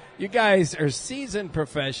so. You guys are seasoned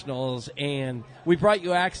professionals, and we brought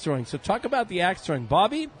you axe throwing. So talk about the axe throwing,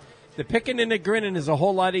 Bobby. The picking and the grinning is a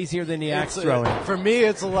whole lot easier than the axe throwing. For me,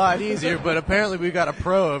 it's a lot easier, but apparently we've got a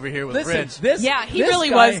pro over here with Rich. Yeah, he this really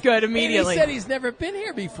guy- was good immediately. And he said he's never been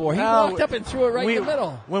here before. He No, walked up and threw it right in the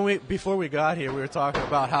middle. Before we got here, we were talking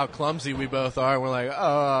about how clumsy we both are. We're like,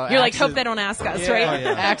 oh, You're like, axes- hope they don't ask us, yeah, right?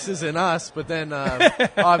 Axes and us, but then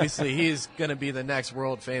obviously he's going to be the next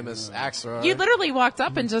world famous axe thrower. You literally walked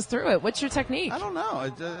up and just threw it. What's your technique? I don't know.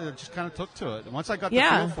 It just kind of took to it. And once I got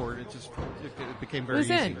Yeah. the feel for it, it became It very was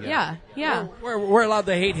easy. in. Yeah. Yeah, yeah. We're allowed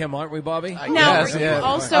to hate him, aren't we, Bobby? Now,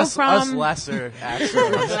 also us from lesser actors.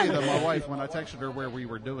 I'll say that my wife, when I texted her where we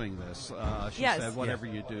were doing this, she Yes. said, "Whatever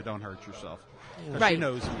you do, don't hurt yourself." 'Cause Right. She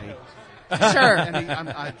knows me. Sure. And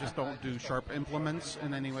I just don't do sharp implements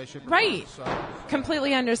in any way, shape, or Right. form. So.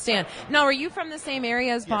 Completely understand. Now, are you from the same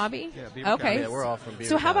area as Bobby? Yeah, Beaver okay. County. Yeah, we're all from Beaver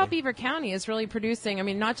So how County. about Beaver County is really producing, I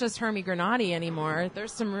mean, not just Hermie Granati anymore.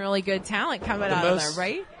 There's some really good talent coming out of there,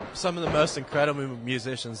 right? Some of the most incredible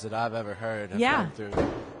musicians that I've ever heard have Yeah. come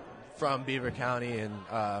through from Beaver County, and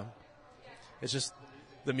it's just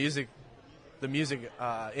the music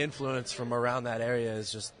influence from around that area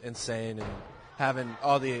is just insane, and having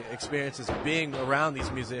all the experiences of being around these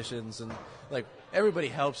musicians, and like everybody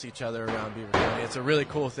helps each other around Beaver County. It's a really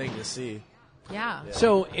cool thing to see. Yeah.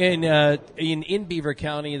 So in Beaver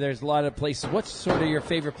County, there's a lot of places. What's sort of your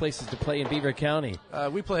favorite places to play in Beaver County?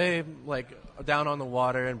 We play like down on the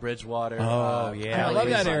water in Bridgewater. Oh, yeah. I love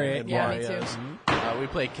that area. in Yeah, me Warriors. too. We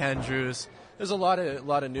play Kendrews. There's a lot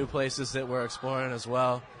of new places that we're exploring as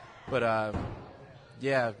well, but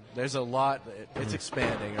yeah, there's a lot. It's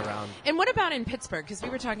expanding around. And what about in Pittsburgh? Because we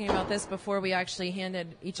were talking about this before we actually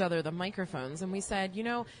handed each other the microphones, and we said,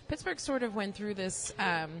 Pittsburgh sort of went through this.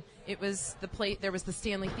 It was there was the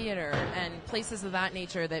Stanley Theater and places of that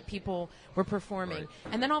nature that people were performing,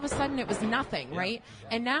 and then all of a sudden it was nothing, right?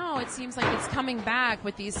 And now it seems like it's coming back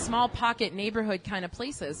with these small pocket neighborhood kind of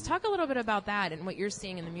places. Talk a little bit about that and what you're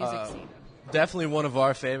seeing in the music scene. Definitely one of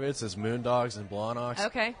our favorites is Moondogs and Blawnox.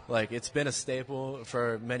 Okay. Like, it's been a staple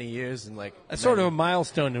for many years, and like That's sort of a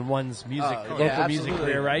milestone in one's local music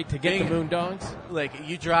career, right? To get the Moondogs. Like,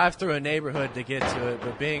 you drive through a neighborhood to get to it,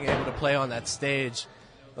 but being able to play on that stage,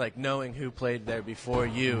 like knowing who played there before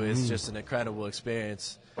you, is just an incredible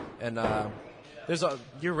experience. And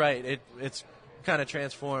you're right. It's kind of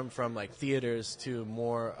transformed from like theaters to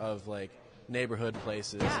more of like neighborhood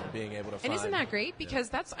places, being able to find. And isn't that great?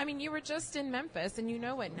 Because you were just in Memphis, and you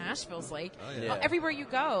know what Nashville's like. Oh, yeah. Everywhere you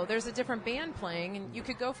go, there's a different band playing, and you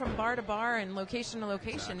could go from bar to bar and location to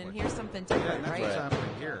location and hear something different, and that's right? what's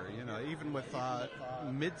happening here. Even with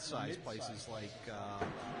mid-sized places like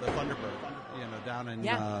the Thunderbird, down in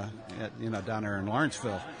down there in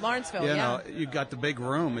Lawrenceville. Lawrenceville, You got the big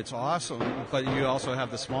room; it's awesome. But you also have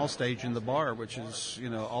the small stage in the bar, which is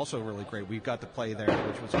also really great. We got to play there,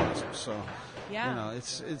 which was awesome. So. Yeah.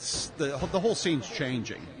 It's the whole scene's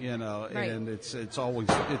changing, Right. and it's all for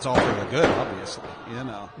the good, obviously,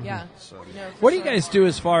 Yeah. So, What do you guys do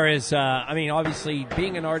as far as, obviously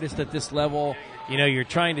being an artist at this level, you're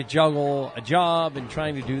trying to juggle a job and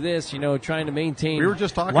trying to do this, trying to maintain. We were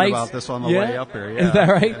just talking lights. about this on the way up here. Yeah. Is that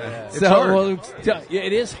right? Yeah. So, It's hard. well,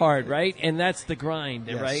 it is hard, right? And that's the grind,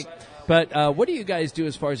 Yes. right? But what do you guys do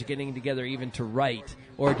as far as getting together even to write?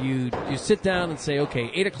 Or do you sit down and say,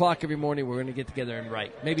 okay, 8 o'clock every morning we're going to get together and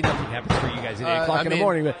write? Maybe nothing happens for you guys at 8 o'clock in the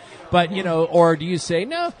morning. But or do you say,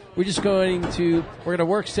 no, we're going to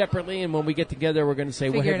work separately, and when we get together we're going to say,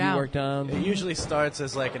 what have you worked on? It usually starts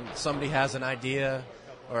as like somebody has an idea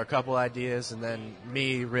or a couple ideas, and then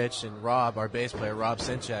me, Rich, and Rob, our bass player, Rob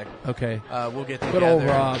Sinchek. Okay. We'll get together. Good old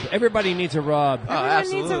Rob. Everybody needs a Rob. Oh,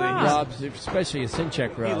 absolutely. Rob, especially a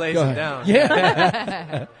Sinchek Rob. He lays Go it ahead. down.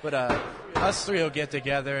 Yeah. But us three will get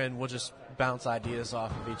together, and we'll just bounce ideas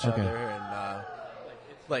off of each other,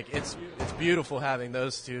 and it's beautiful having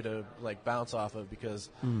those two to like bounce off of, because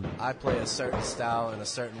I play a certain style in a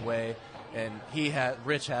certain way, and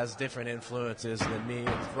Rich has different influences than me.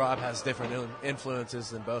 Rob has different influences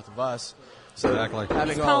than both of us. So exactly.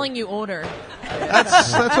 He's calling you older.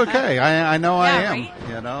 That's okay. I know I am. Right?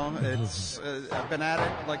 It's I've been at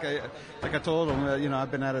it like I told him.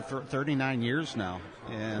 I've been at it 39 years now,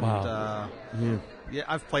 and wow.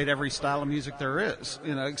 I've played every style of music there is,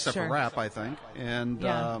 except for rap, I think, and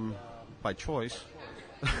by choice.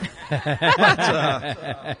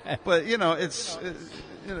 but it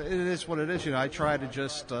is what it is. I try to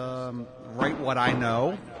just write what I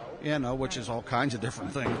know. Which is all kinds of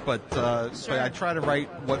different things, but I try to write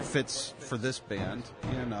what fits for this band,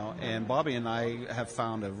 and Bobby and I have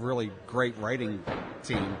found a really great writing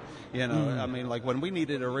team, I mean, like when we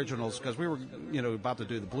needed originals, because we were, about to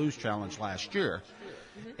do the Blues Challenge last year,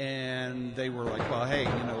 and they were like, well, hey,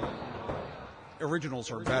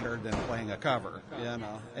 originals are better than playing a cover, and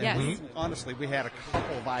honestly, we had a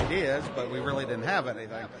couple of ideas, but we really didn't have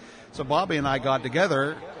anything, so Bobby and I got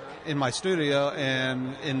together in my studio,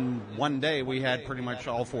 and in one day we had pretty much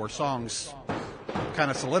all 4 songs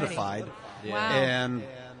kind of solidified, and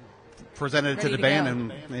presented it to the band,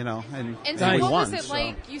 and so we what won. was it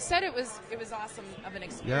like? You said it was awesome of an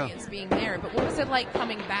experience being there, but what was it like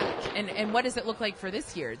coming back, and what does it look like for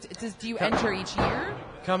this year? Do you enter each year?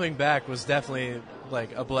 coming back was definitely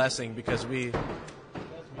like a blessing because we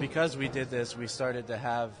did this, we started to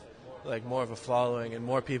have like more of a following and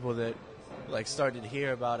more people that like started to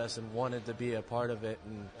hear about us and wanted to be a part of it.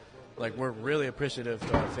 And like we're really appreciative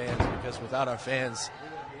to our fans because without our fans,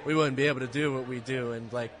 we wouldn't be able to do what we do.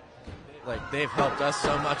 And like they've helped us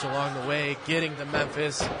so much along the way, getting to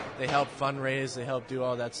Memphis. They help fundraise. They help do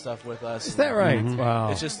all that stuff with us. Is that right?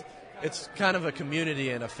 Wow. It's kind of a community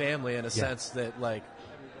and a family in a sense that like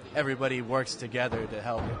everybody works together to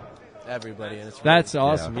help everybody. And that's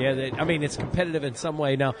awesome. Yeah. I mean, it's competitive in some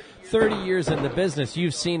way. Now, 30 years in the business,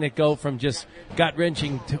 you've seen it go from just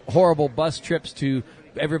gut-wrenching, horrible bus trips to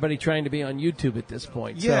everybody trying to be on YouTube at this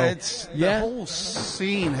point. Yeah, so, the whole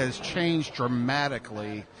scene has changed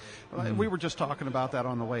dramatically. We were just talking about that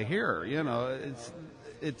on the way here. You know,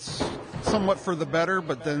 it's somewhat for the better,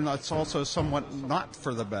 but then it's also somewhat not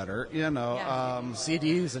for the better. You know,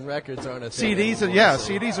 CDs and records aren't a thing.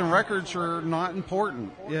 CDs and records are not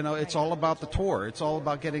important. You know, it's all about the tour. It's all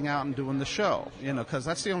about getting out and doing the show. You know, because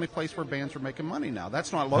that's the only place where bands are making money now.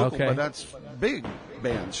 That's not local, but that's big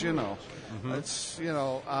bands. You know. It's, you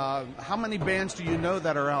know, how many bands do you know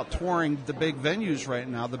that are out touring the big venues right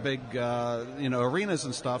now, the big, arenas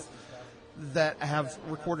and stuff, that have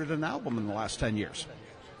recorded an album in the last 10 years?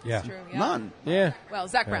 Yeah. True, yeah. None. Yeah. Well,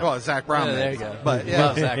 Zach Brown. Well, Zach Brown. Yeah, there you go. But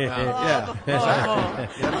Love Zach Brown.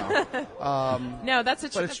 Exactly. You know. No, that's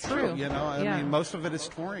But it's true. You know, I mean, most of it is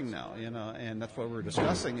touring now. You know, and that's what we're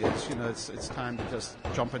discussing. Is it's time to just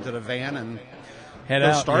jump into the van and head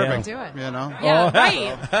out. Starving. Do it. You know. Yeah,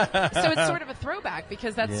 right. So it's sort of a throwback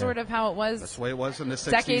because that's sort of how it was. That's the way it was in the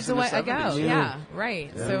 60s decades and the ago. 70s. Yeah, right.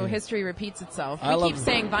 Yeah. So history repeats itself. We keep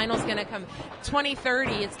saying vinyl's going to come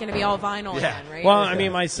 2030. It's going to be all vinyl again, right? Well, I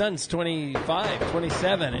mean, my son's 25,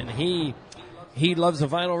 27, and he loves a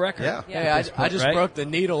vinyl record. Yeah. I just broke the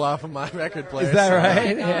needle off of my record player. Is that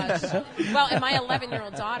right? Oh my gosh. Well, and my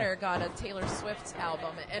 11-year-old daughter got a Taylor Swift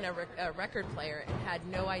album and a record player and had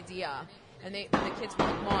no idea. And the kids were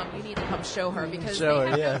like, "Mom, you need to come show her because they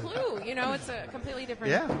have no clue. You know, it's a completely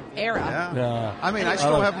different era." Yeah. I mean, I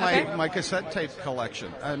still have my cassette tape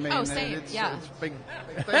collection. I mean, same. it's a big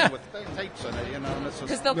thing with tapes in it, you know.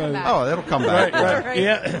 Because they'll come back. Oh, it'll come back. Right.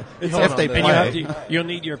 Yeah. If they play. You'll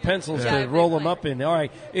need your pencils to roll them up in. All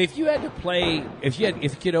right. If you had to play, if you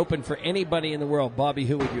could open for anybody in the world, Bobby,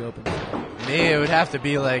 who would you open for? Me, it would have to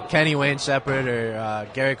be like Kenny Wayne Shepherd or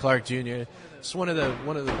Gary Clark Jr. Just one of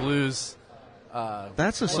the blues.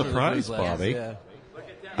 That's a surprise, Bobby. Yeah.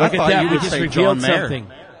 Look at that. We just revealed something.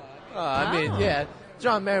 I mean,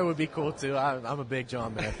 John Mayer would be cool, too. I'm a big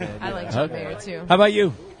John Mayer fan. I like John Mayer, too. How about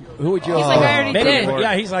you? Who would you open? He's like, I already did.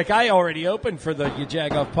 Yeah, he's like, I already opened for the You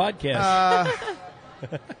Jag Off podcast.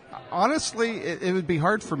 Honestly, it would be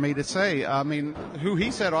hard for me to say. I mean, who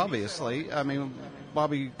he said, obviously. I mean,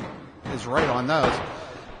 Bobby is right on those.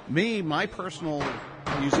 Me, my personal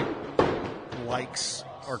music likes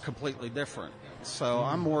are completely different. So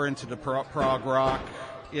I'm more into the prog rock,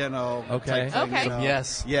 you know, type thing. You know.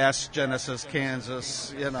 Yes, Genesis,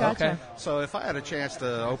 Kansas, you know. Gotcha. So if I had a chance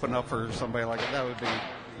to open up for somebody like that would be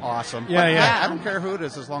awesome. Yeah. I don't care who it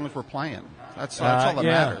is as long as we're playing. That's all that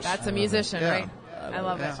matters. That's a musician, right? I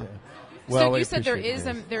love it. Well, so you said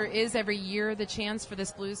there is every year the chance for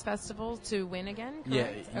this blues festival to win again?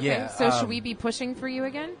 Correct? Okay. So should we be pushing for you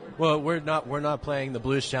again? Well, we're not playing the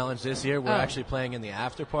Blues Challenge this year. We're actually playing in the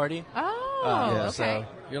after party. Oh, okay. So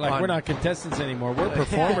you're like, we're not contestants anymore. We're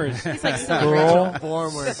performers. He's like,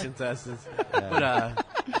 former contestants. But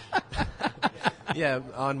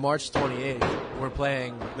on March 28th, we're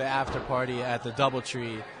playing the after party at the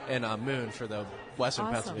DoubleTree in Moon for the Western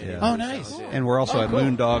Pennsylvania. Oh, nice. Cool. And we're also at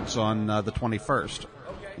Moondogs on the 21st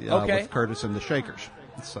with Curtis and the Shakers.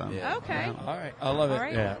 So, Okay. All right. I love it. All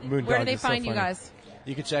right. Yeah. Where do they find you guys?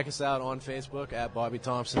 You can check us out on Facebook at Bobby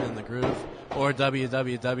Thompson in the Groove or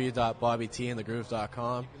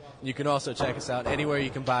www.bobbytinthegroove.com. You can also check us out anywhere you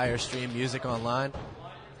can buy or stream music online.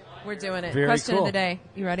 We're doing it. Very Question cool. of the day.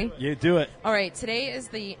 You ready? You do it. All right. Today is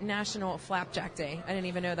the National Flapjack Day. I didn't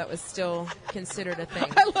even know that was still considered a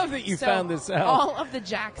thing. I love that you found this out. All of the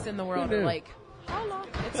jacks in the world are like, holla,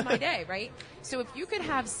 it's my day, right? So if you could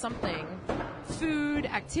have something, food,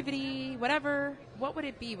 activity, whatever, what would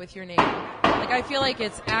it be with your name? Like, I feel like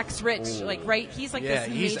it's Axe Rich. Like, right? He's like this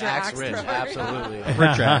he's major Axe Axe Rich, thrower. absolutely.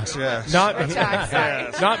 Rich Axe, yes.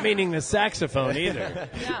 Not meaning the saxophone either.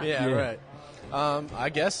 Yeah, right. I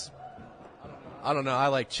guess. I don't know. I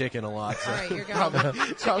like chicken a lot. So. All right, you're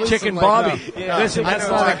going. Chicken Bobby. Yeah. Listen, that's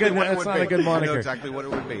not a good moniker. I know exactly what it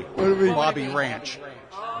would be. What would it be? Bobby Ranch.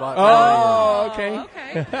 Oh, okay.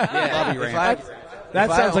 Okay. Yeah, Bobby Ranch. That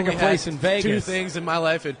If I sounds like a only place had in Vegas. Two things in my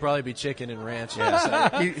life, it'd probably be chicken and ranch. Yeah,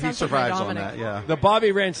 so. He survives on that. Yeah. The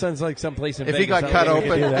Bobby Ranch sounds like someplace in If Vegas. he got cut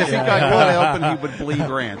open, if he got cut open, he would bleed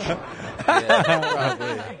ranch.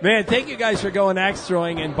 Probably. Man, thank you guys for going axe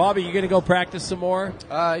throwing. And Bobby, you going to go practice some more?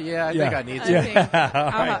 Yeah, I think I need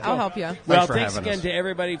to. I'll help you. Well, for thanks having again us. to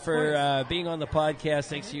everybody for being on the podcast.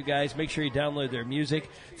 Thanks to you guys. Make sure you download their music.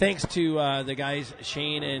 Thanks to the guys,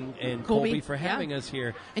 Shane and Colby, for having us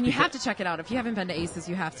here. And you have to check it out. If you haven't been to Aces,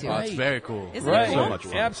 you have to. Oh, it's very cool. Isn't it cool? So much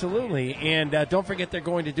fun. Absolutely. And don't forget they're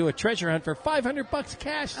going to do a treasure hunt for $500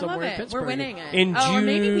 cash I love somewhere in it. Pittsburgh. We're winning it. In June. Or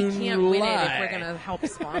maybe we can't win it if we're going to help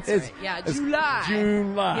sponsor it. Yeah, It's July.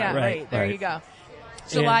 July. Yeah, right. There you go.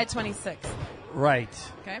 July 26th.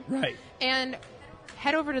 Right. Okay. Right. And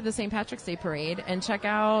head over to the St. Patrick's Day Parade and check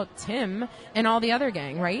out Tim and all the other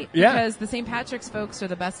gang, right? Yeah. Because the St. Patrick's folks are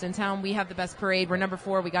the best in town. We have the best parade. We're number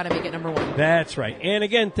 4. We got to make it number 1. That's right. And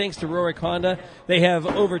again, thanks to Rorik Honda. They have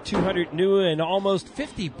over 200 new and almost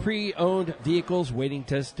 50 pre-owned vehicles waiting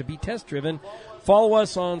to be test driven. Follow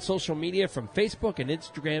us on social media from Facebook and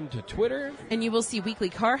Instagram to Twitter. And you will see weekly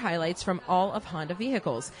car highlights from all of Honda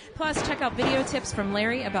vehicles. Plus, check out video tips from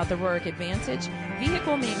Larry about the Rorik Advantage,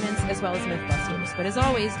 vehicle maintenance, as well as Mythbusters. But as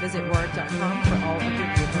always, visit Rorik.com for all of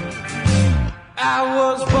your vehicle needs. I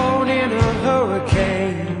was born in a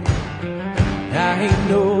hurricane. I ain't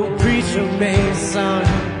no preacher man, son.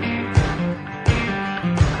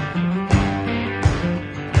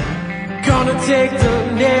 Gonna take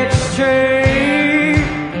the next train,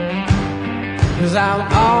 'cause I'm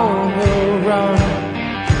on the run.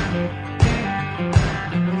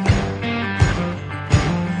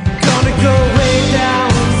 Gonna go way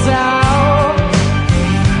down south.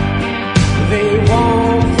 They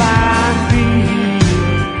won't find me.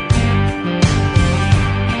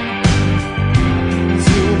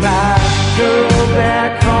 To my girl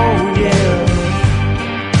back home,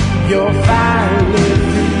 yeah, you're finally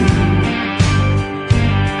free.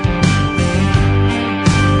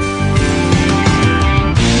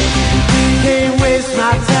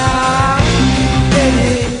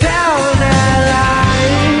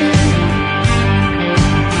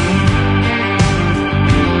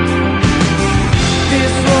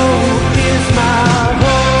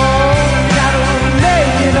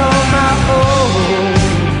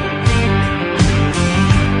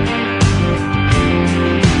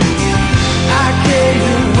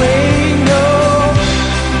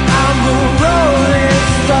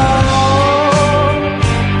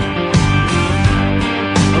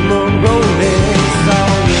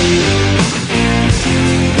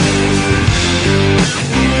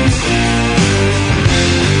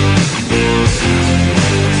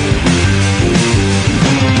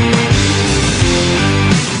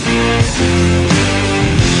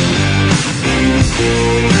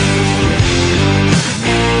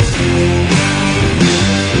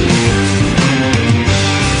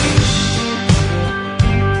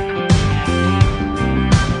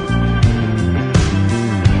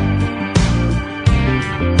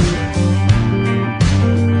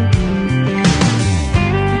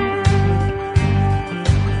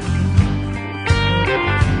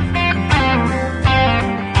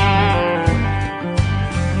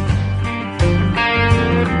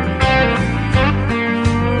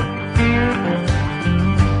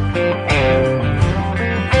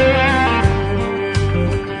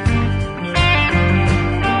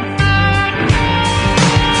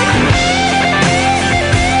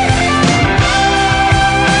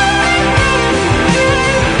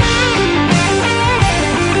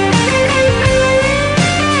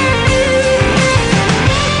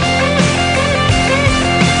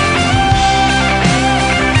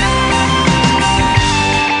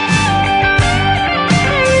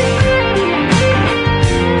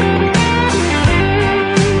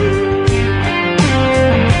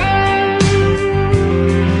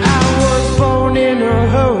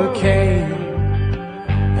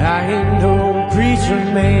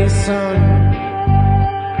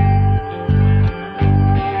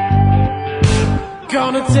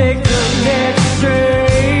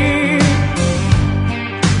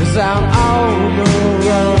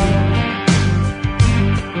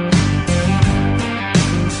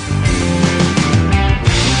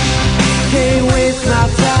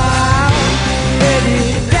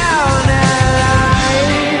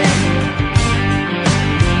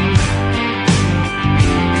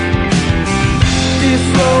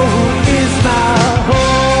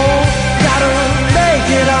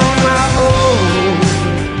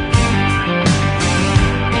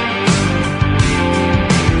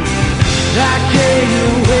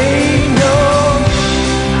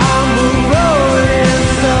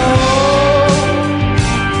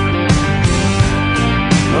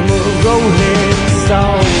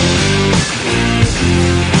 song.